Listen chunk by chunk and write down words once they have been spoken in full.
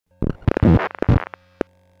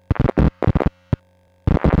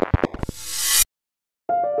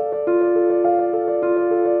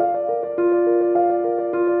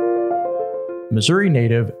Missouri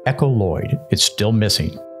native Echo Lloyd is still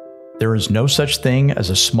missing. There is no such thing as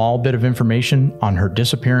a small bit of information on her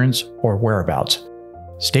disappearance or whereabouts.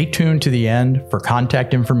 Stay tuned to the end for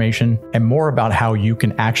contact information and more about how you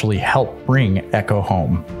can actually help bring Echo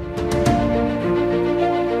home.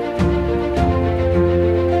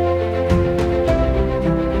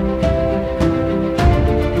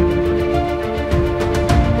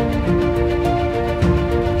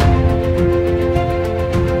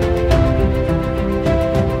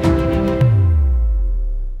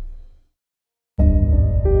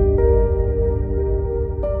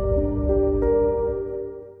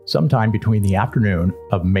 Sometime between the afternoon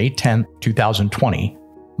of May 10, 2020,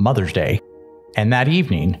 Mother's Day, and that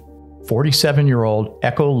evening, 47-year-old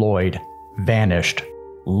Echo Lloyd vanished,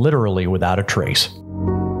 literally without a trace.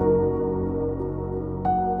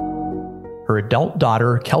 Her adult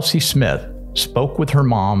daughter, Kelsey Smith, spoke with her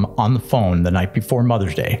mom on the phone the night before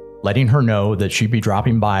Mother's Day, letting her know that she'd be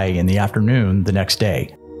dropping by in the afternoon the next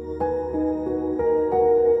day.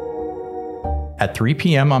 At 3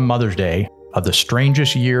 p.m. on Mother's Day, of the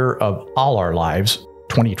strangest year of all our lives,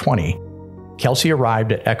 2020, Kelsey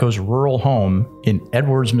arrived at Echo's rural home in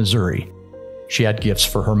Edwards, Missouri. She had gifts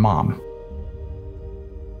for her mom.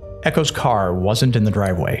 Echo's car wasn't in the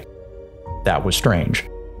driveway. That was strange.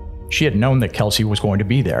 She had known that Kelsey was going to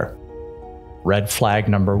be there. Red flag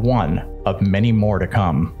number one of many more to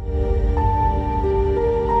come.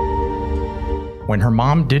 When her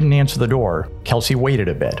mom didn't answer the door, Kelsey waited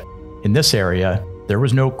a bit. In this area, there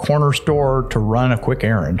was no corner store to run a quick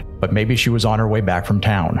errand, but maybe she was on her way back from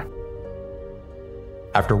town.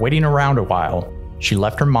 After waiting around a while, she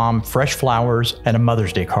left her mom fresh flowers and a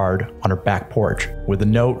Mother's Day card on her back porch with a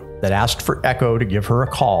note that asked for Echo to give her a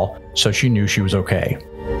call so she knew she was okay.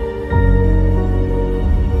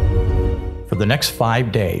 For the next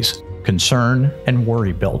 5 days, concern and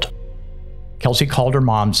worry built. Kelsey called her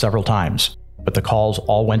mom several times, but the calls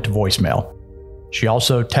all went to voicemail. She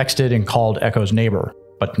also texted and called Echo's neighbor,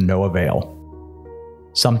 but to no avail.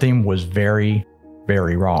 Something was very,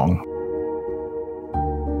 very wrong.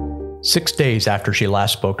 6 days after she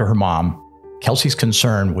last spoke to her mom, Kelsey's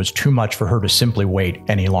concern was too much for her to simply wait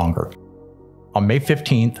any longer. On May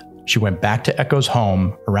 15th, she went back to Echo's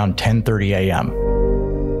home around 10:30 a.m.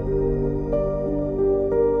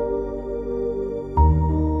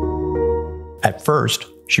 At first,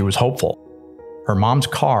 she was hopeful. Her mom's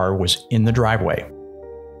car was in the driveway.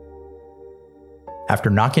 After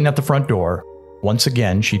knocking at the front door, once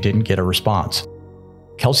again she didn't get a response.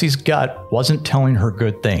 Kelsey's gut wasn't telling her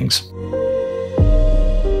good things.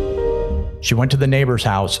 She went to the neighbor's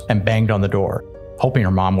house and banged on the door, hoping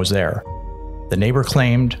her mom was there. The neighbor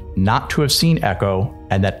claimed not to have seen Echo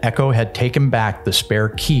and that Echo had taken back the spare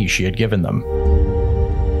key she had given them.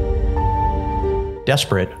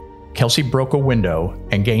 Desperate, Kelsey broke a window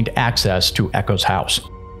and gained access to Echo's house.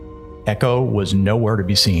 Echo was nowhere to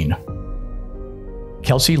be seen.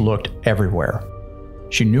 Kelsey looked everywhere.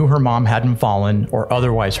 She knew her mom hadn't fallen or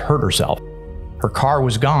otherwise hurt herself. Her car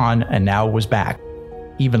was gone and now it was back,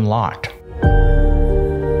 even locked.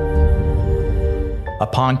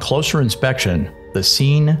 Upon closer inspection, the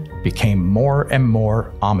scene became more and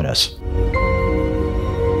more ominous.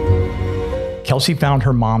 Kelsey found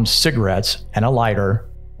her mom's cigarettes and a lighter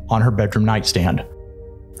on her bedroom nightstand.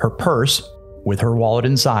 Her purse, with her wallet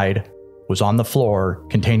inside, was on the floor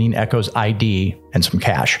containing Echo's ID and some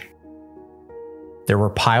cash. There were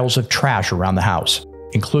piles of trash around the house,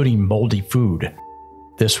 including moldy food.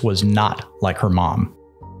 This was not like her mom.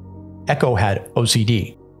 Echo had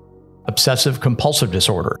OCD, obsessive compulsive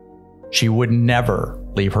disorder. She would never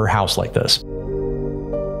leave her house like this.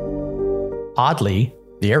 Oddly,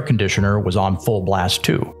 the air conditioner was on full blast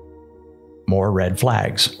too. More red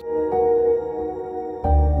flags.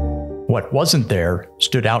 What wasn't there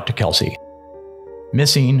stood out to Kelsey.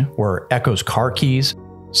 Missing were Echo's car keys,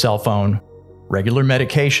 cell phone, regular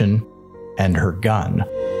medication, and her gun.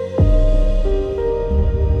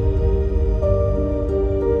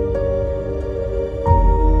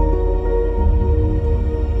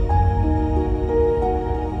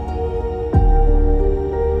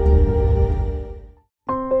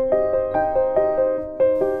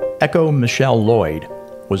 Echo Michelle Lloyd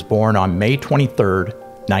was born on May 23,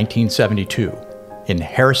 1972, in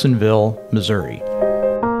Harrisonville, Missouri.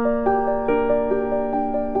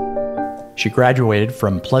 She graduated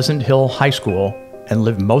from Pleasant Hill High School and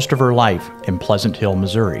lived most of her life in Pleasant Hill,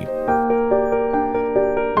 Missouri.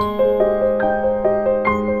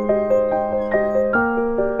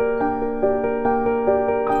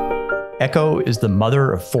 Echo is the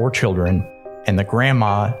mother of 4 children and the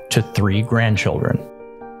grandma to 3 grandchildren.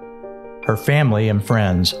 Her family and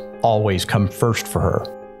friends always come first for her.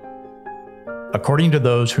 According to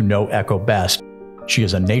those who know Echo best, she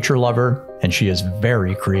is a nature lover and she is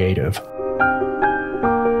very creative.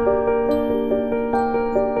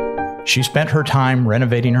 She spent her time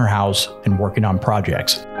renovating her house and working on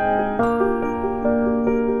projects.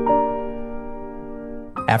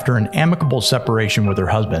 After an amicable separation with her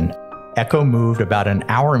husband, Echo moved about an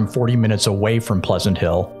hour and 40 minutes away from Pleasant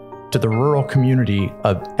Hill to the rural community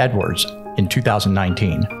of Edwards in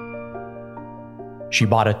 2019. She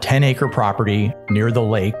bought a 10-acre property near the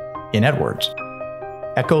lake in Edwards.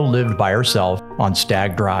 Echo lived by herself on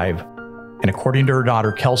Stag Drive, and according to her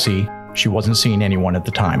daughter Kelsey, she wasn't seeing anyone at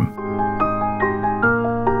the time.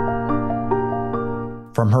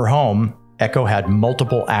 From her home, Echo had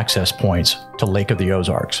multiple access points to Lake of the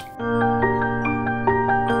Ozarks.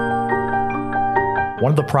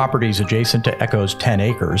 One of the properties adjacent to Echo's 10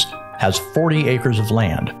 acres has 40 acres of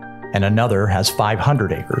land, and another has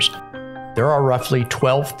 500 acres. There are roughly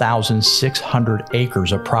 12,600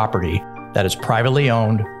 acres of property that is privately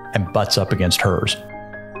owned and butts up against hers.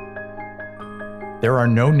 There are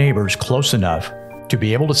no neighbors close enough to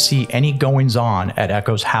be able to see any goings-on at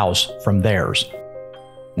Echo's house from theirs.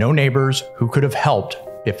 No neighbors who could have helped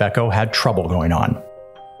if Echo had trouble going on.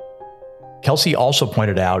 Kelsey also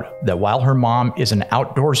pointed out that while her mom is an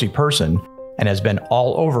outdoorsy person and has been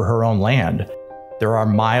all over her own land, there are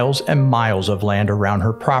miles and miles of land around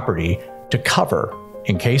her property to cover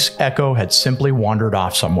in case Echo had simply wandered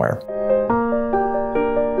off somewhere.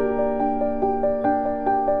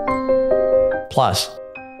 Plus,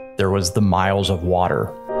 there was the miles of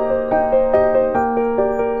water.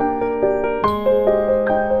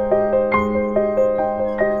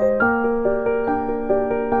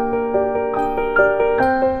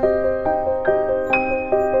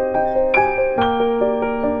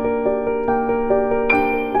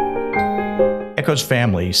 Echo's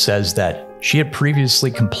family says that she had previously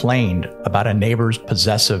complained about a neighbor's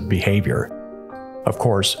possessive behavior. Of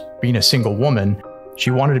course, being a single woman, she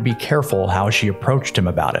wanted to be careful how she approached him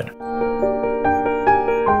about it.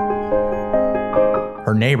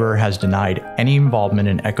 Her neighbor has denied any involvement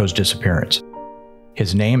in Echo's disappearance.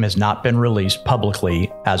 His name has not been released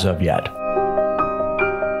publicly as of yet.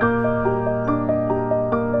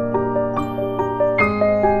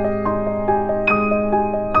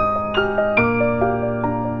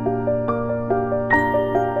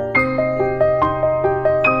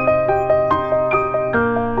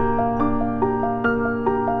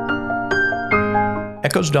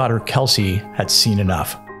 Echo's daughter Kelsey had seen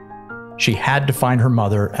enough. She had to find her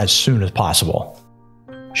mother as soon as possible.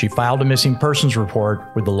 She filed a missing persons report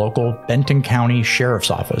with the local Benton County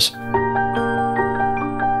Sheriff's Office.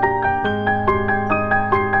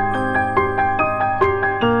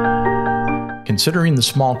 Considering the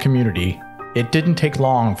small community, it didn't take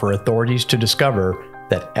long for authorities to discover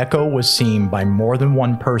that Echo was seen by more than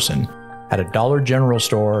one person at a Dollar General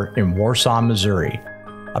store in Warsaw, Missouri,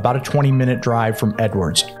 about a 20-minute drive from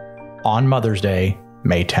Edwards, on Mother's Day,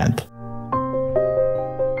 May 10th.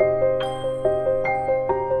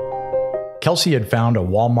 Kelsey had found a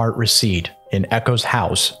Walmart receipt in Echo's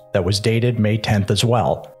house that was dated May 10th as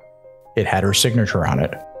well. It had her signature on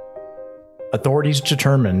it. Authorities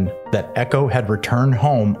determined that Echo had returned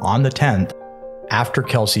home on the 10th after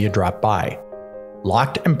Kelsey had dropped by,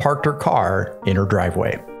 locked and parked her car in her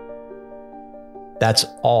driveway. That's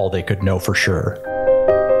all they could know for sure.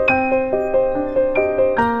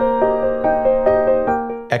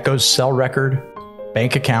 Echo's cell record,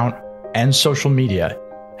 bank account, and social media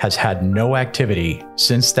has had no activity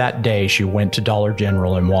since that day she went to Dollar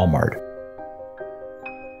General and Walmart.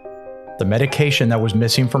 The medication that was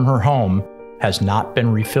missing from her home has not been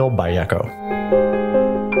refilled by Echo.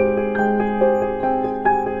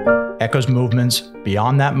 Echo's movements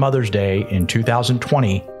beyond that Mother's Day in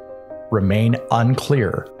 2020 remain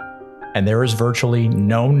unclear, and there is virtually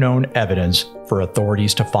no known evidence for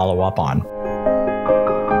authorities to follow up on.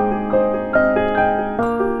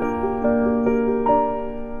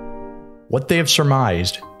 What they have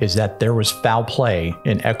surmised is that there was foul play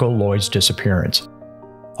in Echo Lloyd's disappearance,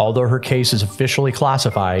 although her case is officially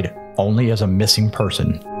classified only as a missing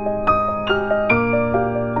person.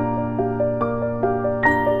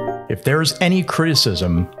 If there is any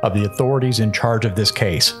criticism of the authorities in charge of this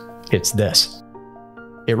case, it's this.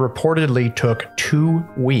 It reportedly took 2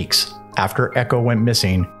 weeks after Echo went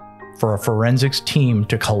missing for a forensics team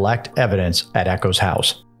to collect evidence at Echo's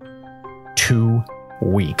house. 2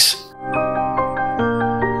 weeks.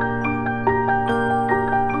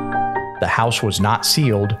 The house was not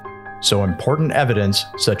sealed, so important evidence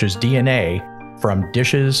such as DNA from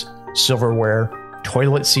dishes, silverware,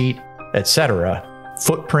 toilet seat, etc.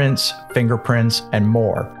 footprints, fingerprints, and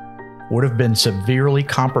more would have been severely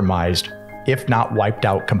compromised, if not wiped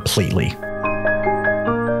out completely.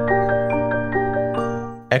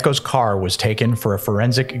 Echo's car was taken for a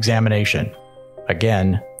forensic examination,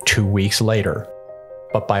 again 2 weeks later,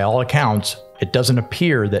 but by all accounts, it doesn't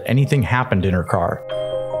appear that anything happened in her car.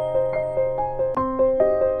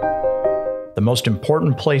 The most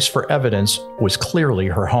important place for evidence was clearly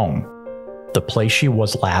her home, the place she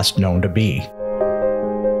was last known to be.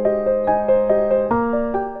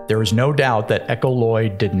 There is no doubt that Echo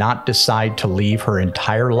Lloyd did not decide to leave her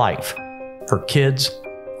entire life, her kids,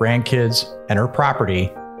 grandkids, and her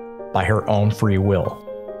property by her own free will.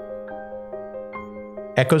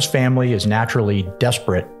 Echo's family is naturally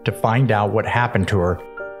desperate to find out what happened to her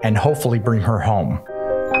and hopefully bring her home.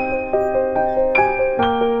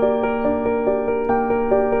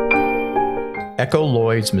 Echo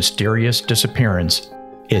Lloyd's mysterious disappearance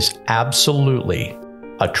is absolutely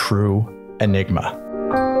a true enigma.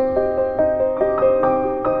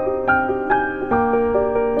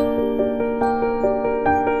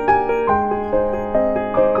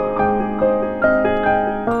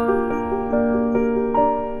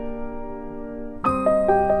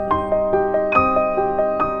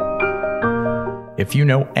 If you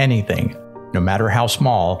know anything, no matter how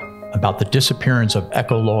small, about the disappearance of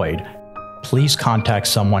Echo Lloyd, please contact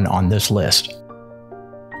someone on this list.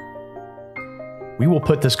 We will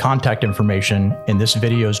put this contact information in this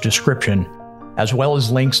video's description, as well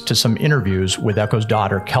as links to some interviews with Echo's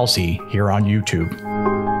daughter, Kelsey, here on YouTube.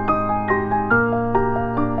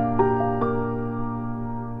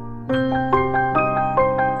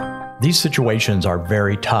 These situations are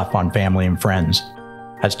very tough on family and friends.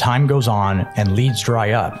 As time goes on and leads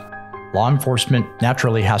dry up, law enforcement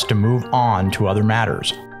naturally has to move on to other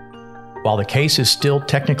matters. While the case is still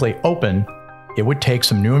technically open, it would take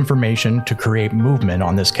some new information to create movement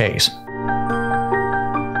on this case.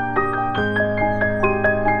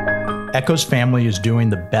 Echo's family is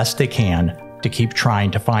doing the best they can to keep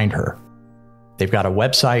trying to find her. They've got a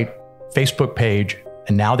website, Facebook page,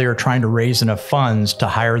 and now they are trying to raise enough funds to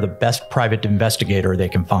hire the best private investigator they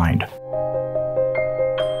can find.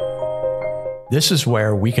 This is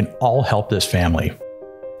where we can all help this family.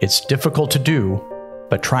 It's difficult to do,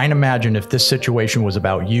 but try and imagine if this situation was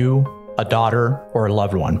about you, a daughter, or a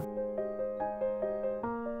loved one.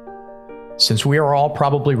 Since we are all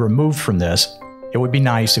probably removed from this, it would be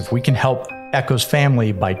nice if we can help Echo's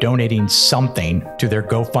family by donating something to their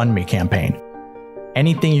GoFundMe campaign.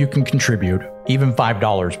 Anything you can contribute, even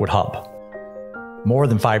 $5 would help. More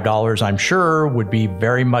than $5, I'm sure, would be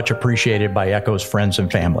very much appreciated by Echo's friends and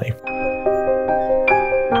family.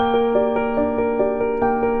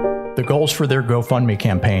 The goals for their GoFundMe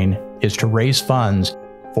campaign is to raise funds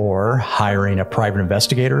for hiring a private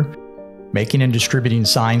investigator, making and distributing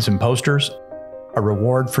signs and posters, a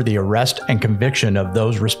reward for the arrest and conviction of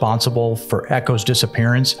those responsible for Echo's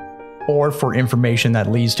disappearance, or for information that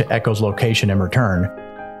leads to Echo's location in return,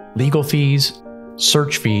 legal fees,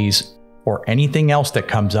 search fees, or anything else that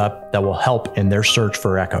comes up that will help in their search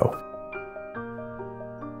for Echo.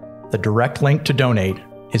 The direct link to donate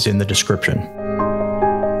is in the description.